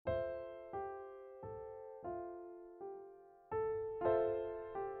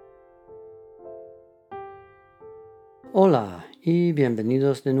Hola y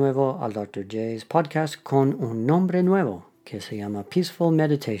bienvenidos de nuevo al Dr. J's podcast con un nombre nuevo que se llama Peaceful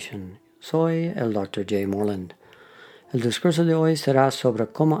Meditation. Soy el Dr. J. Moreland. El discurso de hoy será sobre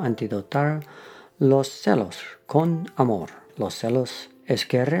cómo antidotar los celos con amor. Los celos es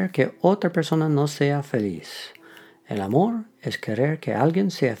querer que otra persona no sea feliz. El amor es querer que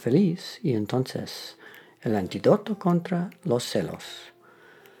alguien sea feliz y entonces el antídoto contra los celos.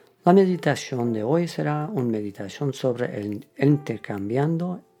 La meditación de hoy será una meditación sobre el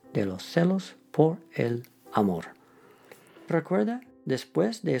intercambiando de los celos por el amor. Recuerda,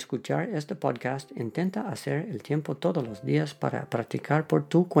 después de escuchar este podcast, intenta hacer el tiempo todos los días para practicar por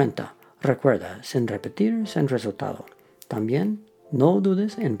tu cuenta. Recuerda, sin repetir, sin resultado. También no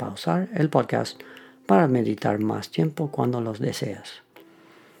dudes en pausar el podcast para meditar más tiempo cuando los deseas.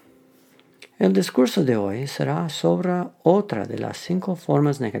 El discurso de hoy será sobre otra de las 5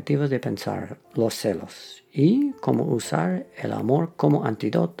 formas negativas de pensar, los celos, y cómo usar el amor como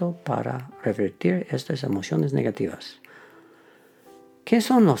antídoto para revertir estas emociones negativas. ¿Qué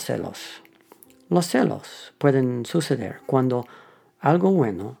son los celos? Los celos pueden suceder cuando algo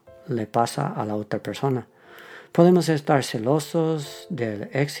bueno le pasa a la otra persona. Podemos estar celosos del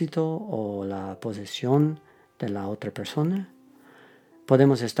éxito o la posesión de la otra persona.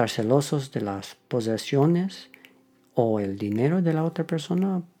 Podemos estar celosos de las posesiones o el dinero de la otra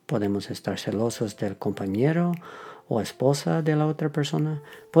persona. Podemos estar celosos del compañero o esposa de la otra persona.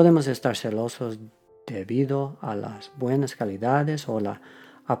 Podemos estar celosos debido a las buenas calidades o la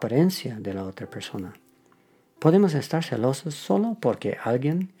apariencia de la otra persona. Podemos estar celosos solo porque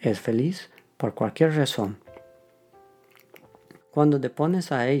alguien es feliz por cualquier razón. Cuando te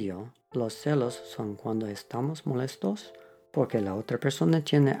pones a ello, los celos son cuando estamos molestos porque la otra persona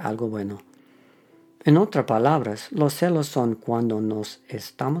tiene algo bueno. En otras palabras, los celos son cuando nos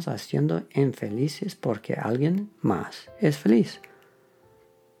estamos haciendo infelices porque alguien más es feliz.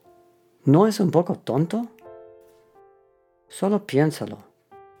 ¿No es un poco tonto? Solo piénsalo.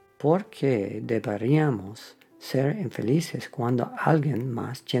 ¿Por qué deberíamos ser infelices cuando alguien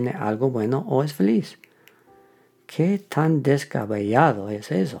más tiene algo bueno o es feliz? ¿Qué tan descabellado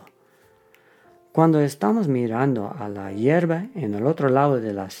es eso? Cuando estamos mirando a la hierba en el otro lado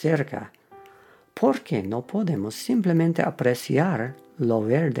de la cerca, ¿por qué no podemos simplemente apreciar lo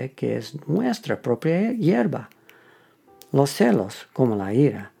verde que es nuestra propia hierba? Los celos, como la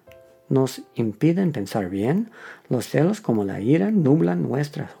ira, nos impiden pensar bien. Los celos, como la ira, nublan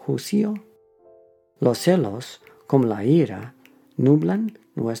nuestro juicio. Los celos, como la ira, nublan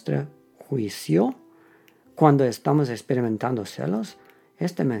nuestro juicio. Cuando estamos experimentando celos,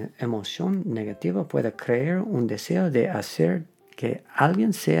 esta emoción negativa puede crear un deseo de hacer que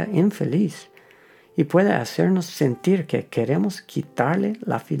alguien sea infeliz y puede hacernos sentir que queremos quitarle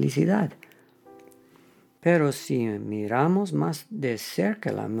la felicidad. Pero si miramos más de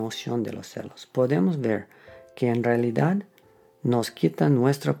cerca la emoción de los celos, podemos ver que en realidad nos quita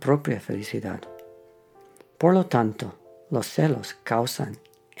nuestra propia felicidad. Por lo tanto, los celos causan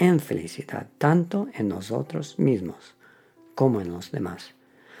infelicidad tanto en nosotros mismos como en los demás.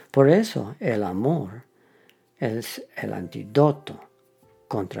 Por eso el amor es el antídoto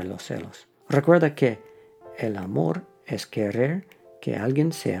contra los celos. Recuerda que el amor es querer que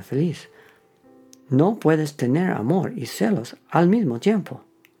alguien sea feliz. No puedes tener amor y celos al mismo tiempo.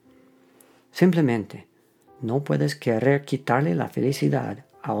 Simplemente no puedes querer quitarle la felicidad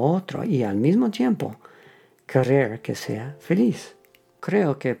a otro y al mismo tiempo querer que sea feliz.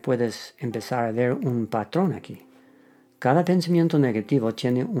 Creo que puedes empezar a ver un patrón aquí. Cada pensamiento negativo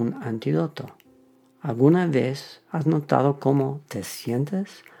tiene un antídoto. ¿Alguna vez has notado cómo te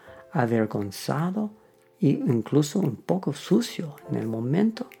sientes avergonzado e incluso un poco sucio en el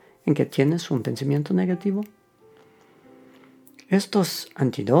momento en que tienes un pensamiento negativo? Estos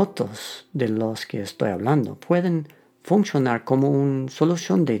antídotos de los que estoy hablando pueden funcionar como una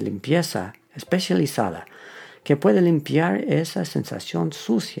solución de limpieza especializada que puede limpiar esa sensación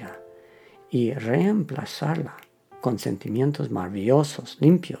sucia y reemplazarla con sentimientos maravillosos,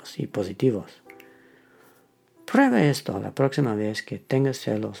 limpios y positivos. Prueba esto la próxima vez que tengas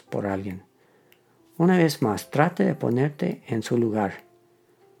celos por alguien. Una vez más, trate de ponerte en su lugar.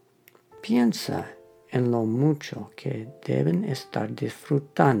 Piensa en lo mucho que deben estar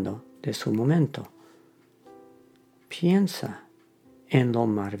disfrutando de su momento. Piensa en lo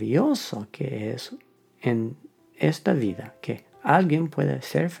maravilloso que es en esta vida, que alguien puede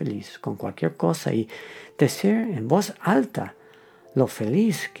ser feliz con cualquier cosa y decir en voz alta lo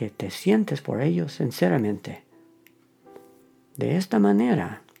feliz que te sientes por ellos sinceramente. De esta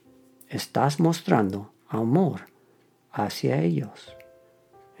manera, estás mostrando amor hacia ellos.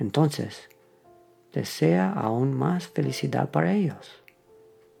 Entonces, desea aún más felicidad para ellos.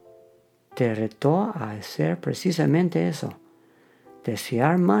 Te retó a hacer precisamente eso,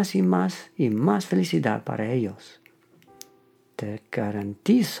 desear más y más felicidad para ellos. Te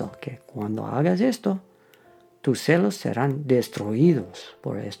garantizo que cuando hagas esto, tus celos serán destruidos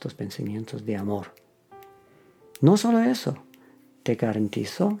por estos pensamientos de amor. No solo eso, te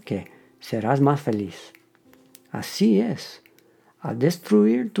garantizo que serás más feliz. Así es, al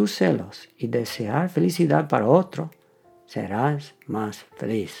destruir tus celos y desear felicidad para otro, serás más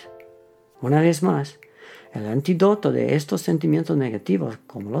feliz. Una vez más, el antídoto de estos sentimientos negativos,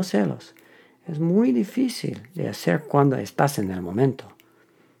 como los celos, es muy difícil de hacer cuando estás en el momento.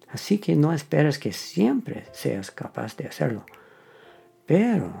 Así que no esperes que siempre seas capaz de hacerlo.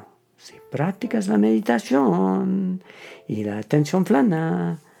 Pero si practicas la meditación y la atención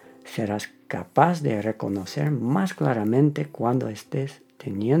plena, serás capaz de reconocer más claramente cuando estés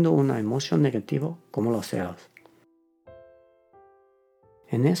teniendo una emoción negativa como los celos.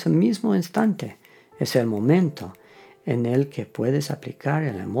 En ese mismo instante es el momento en el que puedes aplicar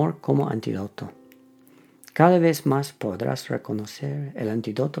el amor como antídoto. Cada vez más podrás reconocer el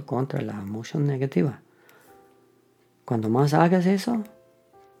antídoto contra la emoción negativa. Cuando más hagas eso,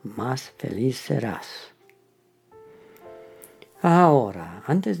 más feliz serás. Ahora,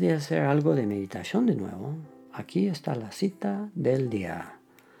 antes de hacer algo de meditación de nuevo, aquí está la cita del día.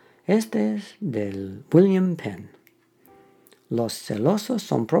 Este es del William Penn. Los celosos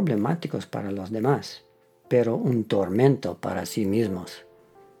son problemáticos para los demás, pero un tormento para sí mismos.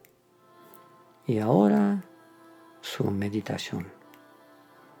 Y ahora, su meditación.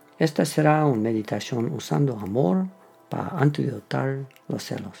 Esta será una meditación usando amor para antidotar los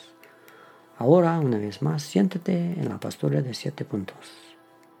celos. Ahora, una vez más, siéntate en la postura de 7 puntos.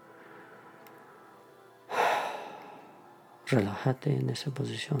 Relájate en esa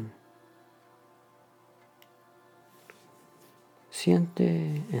posición.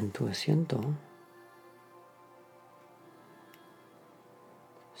 Siente en tu asiento.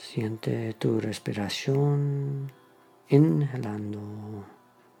 Siente tu respiración inhalando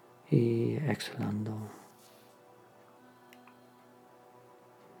y exhalando.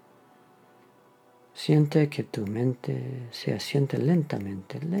 Siente que tu mente se asiente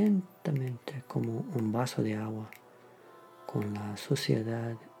lentamente como un vaso de agua con la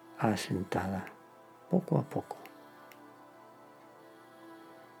suciedad asentada, poco a poco,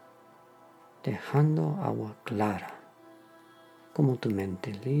 dejando agua clara, como tu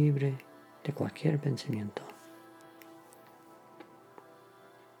mente libre de cualquier pensamiento.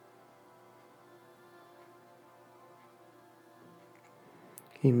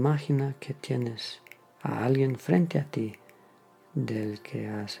 Imagina que tienes a alguien frente a ti del que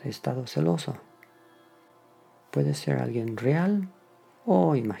has estado celoso. Puede ser alguien real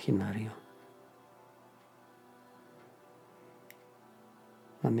o imaginario.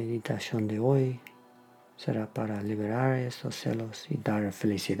 La meditación de hoy será para liberar esos celos y dar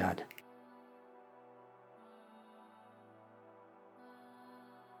felicidad.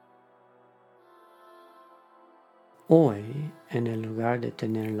 Hoy, en el lugar de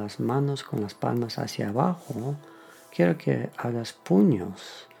tener las manos con las palmas hacia abajo, quiero que hagas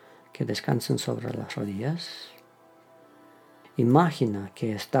puños que descansen sobre las rodillas. Imagina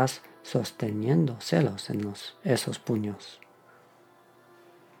que estás sosteniendo celos en esos puños.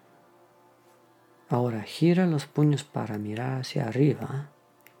 Ahora gira los puños para mirar hacia arriba,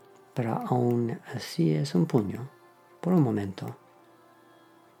 pero aún así es un puño, por un momento,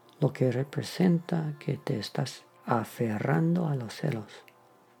 lo que representa que te estás aferrando a los celos.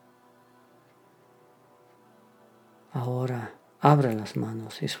 Ahora abre las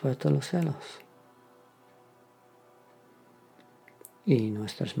manos y suelta los celos. Y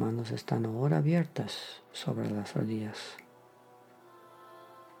nuestras manos están ahora abiertas sobre las rodillas.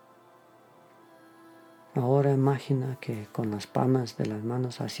 Ahora imagina que con las palmas de las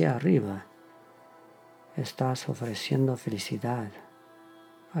manos hacia arriba estás ofreciendo felicidad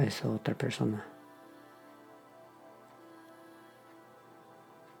a esa otra persona.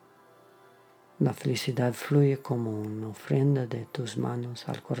 La felicidad fluye como una ofrenda de tus manos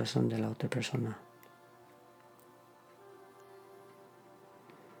al corazón de la otra persona.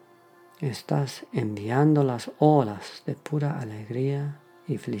 Estás enviando las olas de pura alegría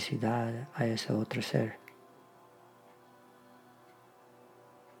y felicidad a ese otro ser.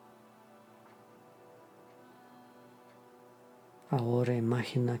 Ahora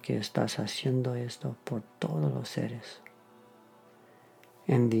imagina que estás haciendo esto por todos los seres,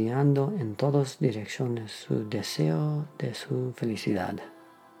 enviando en todas direcciones su deseo de su felicidad.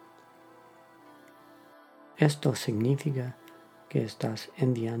 Esto significa que estás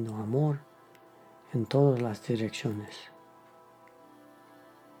enviando amor en todas las direcciones.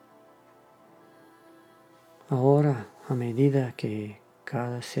 Ahora, a medida que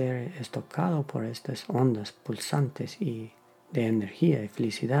cada ser es tocado por estas ondas pulsantes y de energía y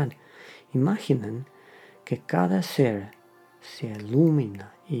felicidad, imaginen que cada ser se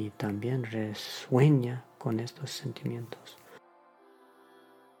ilumina y también resueña con estos sentimientos.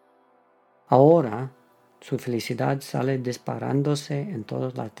 Ahora, su felicidad sale disparándose en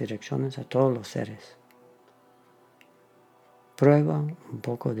todas las direcciones a todos los seres. Prueba un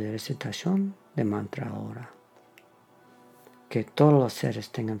poco de recitación de mantra ahora. Que todos los seres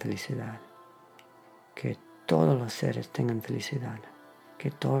tengan felicidad. Que todos los seres tengan felicidad.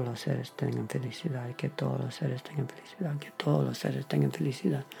 Que todos los seres tengan felicidad. Que todos los seres tengan felicidad. Que todos los seres tengan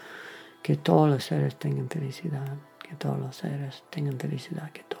felicidad. Que todos los seres tengan felicidad. Que todos los seres tengan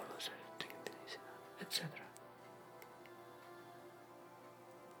felicidad. Que todos los seres tengan felicidad, etc.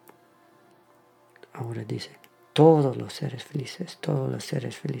 Ahora dice, todos los seres felices, todos los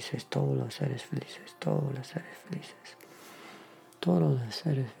seres felices, todos los seres felices, todos los seres felices. Todos los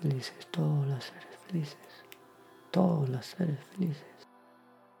seres felices, todos los seres felices, todos los seres felices.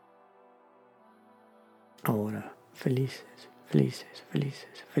 Ahora, felices, felices,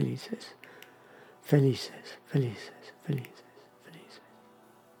 felices, felices, felices, felices, felices, felices.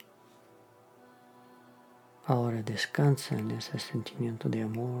 Ahora descansa en ese sentimiento de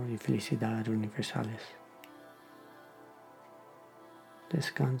amor y felicidad universales.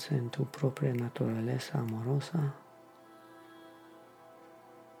 Descansa en tu propia naturaleza amorosa.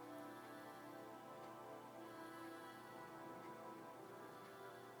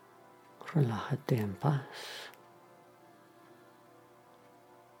 Relájate en paz.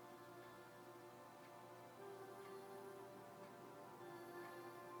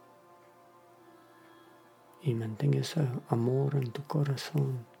 Y mantén ese amor en tu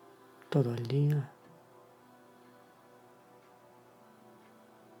corazón todo el día.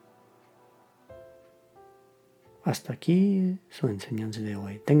 Hasta aquí su enseñanza de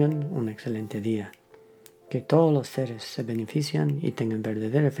hoy. Tengan un excelente día. Que todos los seres se beneficien y tengan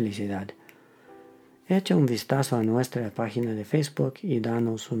verdadera felicidad. Echa un vistazo a nuestra página de Facebook y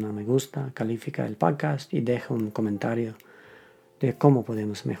danos una me gusta, califica el podcast y deja un comentario de cómo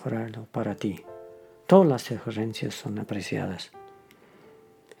podemos mejorarlo para ti. Todas las sugerencias son apreciadas.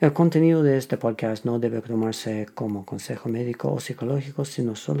 El contenido de este podcast no debe tomarse como consejo médico o psicológico,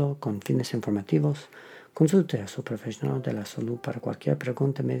 sino solo con fines informativos. Consulte a su profesional de la salud para cualquier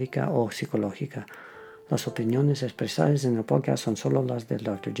pregunta médica o psicológica. Las opiniones expresadas en el podcast son solo las del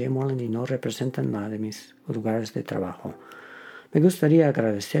Dr. J. Moreland y no representan la de mis lugares de trabajo. Me gustaría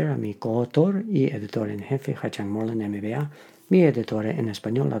agradecer a mi coautor y editor en jefe, Hachang Moreland, MBA, mi editora en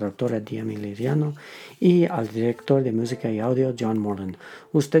español, la doctora Diami Liriano, y al director de música y audio, John Moreland.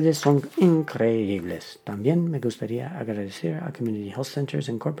 Ustedes son increíbles. También me gustaría agradecer a Community Health Centers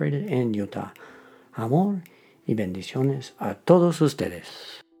Incorporated en Utah. Amor y bendiciones a todos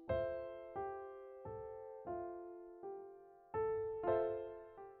ustedes.